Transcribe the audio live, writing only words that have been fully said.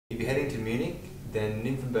If you're heading to Munich, then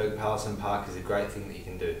Nymphenburg Palace and Park is a great thing that you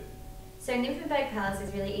can do. So Nymphenburg Palace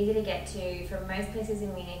is really easy to get to from most places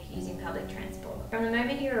in Munich using public transport. From the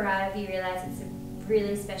moment you arrive, you realise it's a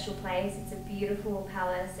really special place. It's a beautiful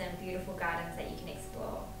palace and beautiful gardens that you can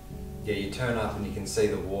explore. Yeah, you turn up and you can see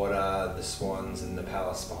the water, the swans and the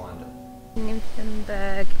palace behind it.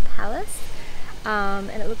 Nymphenburg Palace, and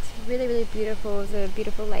it looks really beautiful. There's a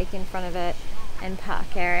beautiful lake in front of it and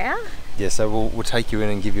park area. Yeah, so we'll take you in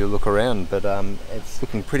and give you a look around, but it's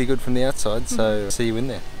looking pretty good from the outside, so see you in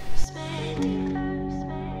there.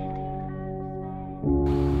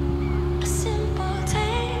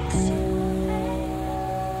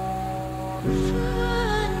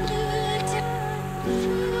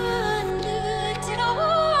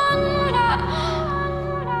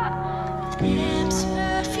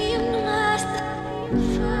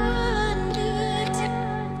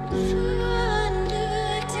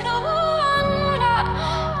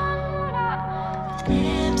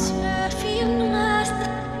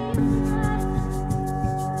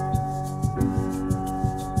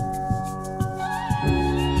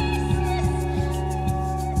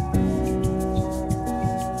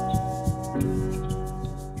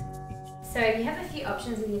 So you have a few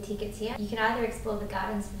options with your tickets here. You can either explore the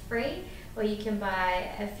gardens for free, or you can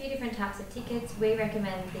buy a few different types of tickets. We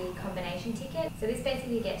recommend the combination ticket. So this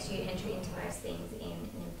basically gets you entry into most things in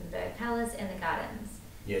Nymphenburg Palace and the gardens.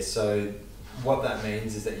 Yeah, so what that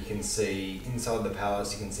means is that you can see inside the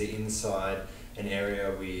palace, you can see inside an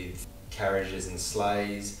area with carriages and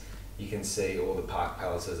sleighs. You can see all the park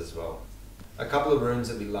palaces as well. A couple of rooms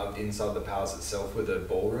that we loved inside the palace itself were the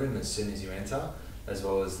ballroom as soon as you enter, as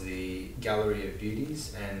well as the gallery of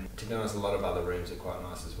beauties, and to be honest, a lot of other rooms are quite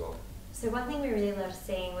nice as well. So one thing we really loved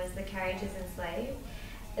seeing was the carriages and sleighs.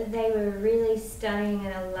 They were really stunning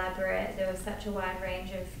and elaborate. There was such a wide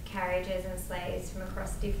range of carriages and sleighs from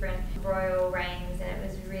across different royal reigns, and it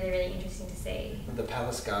was really interesting to see. The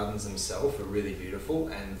palace gardens themselves are really beautiful,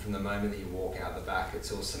 and from the moment that you walk out the back,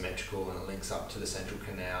 it's all symmetrical and it links up to the central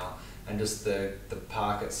canal, and just the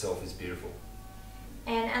park itself is beautiful.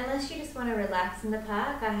 And unless you just want to relax in the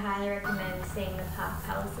park, I highly recommend seeing the park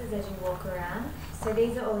palaces as you walk around. So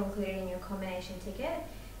these are all included in your combination ticket.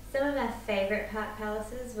 Some of our favourite park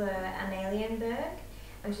palaces were AlmostLanding.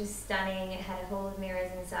 It was just stunning. It had a hall of mirrors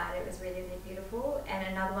inside. It was really beautiful. And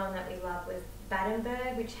another one that we loved was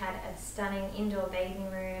Bavarian, which had a stunning indoor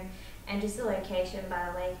bathing room, and just the location by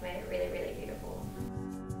the lake made it really beautiful.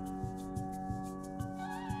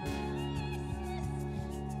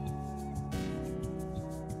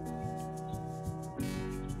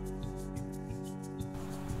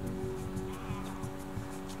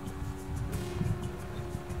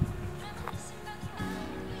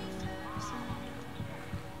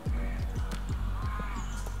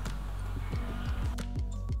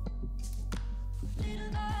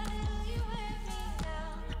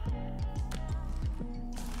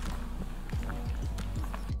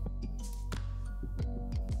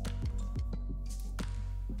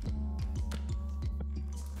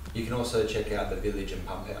 You can also check out the village and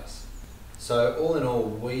pump house. So all in all,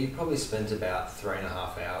 we probably spent about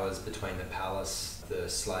 3.5 hours between the palace, the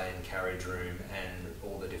sleigh and carriage room, and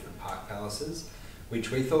all the different park palaces,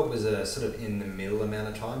 which we thought was a sort of in the middle amount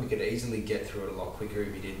of time. You could easily get through it a lot quicker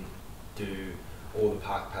if you didn't do all the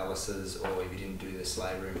park palaces, or if you didn't do the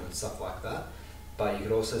sleigh room and stuff like that. But you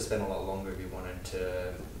could also spend a lot longer if you wanted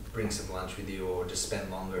to bring some lunch with you, or just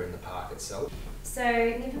spend longer in the park itself. So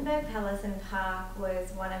Nymphenburg Palace and Park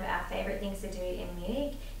was one of our favourite things to do in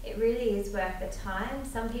Munich. It really is worth the time.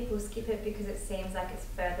 Some people skip it because it seems like it's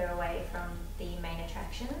further away from the main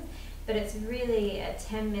attraction, but it's really a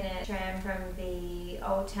 10-minute tram from the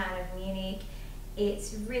old town of Munich.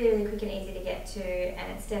 It's really quick and easy to get to,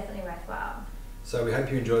 and it's definitely worthwhile. So we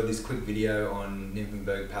hope you enjoyed this quick video on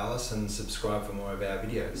Nymphenburg Palace, and subscribe for more of our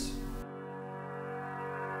videos.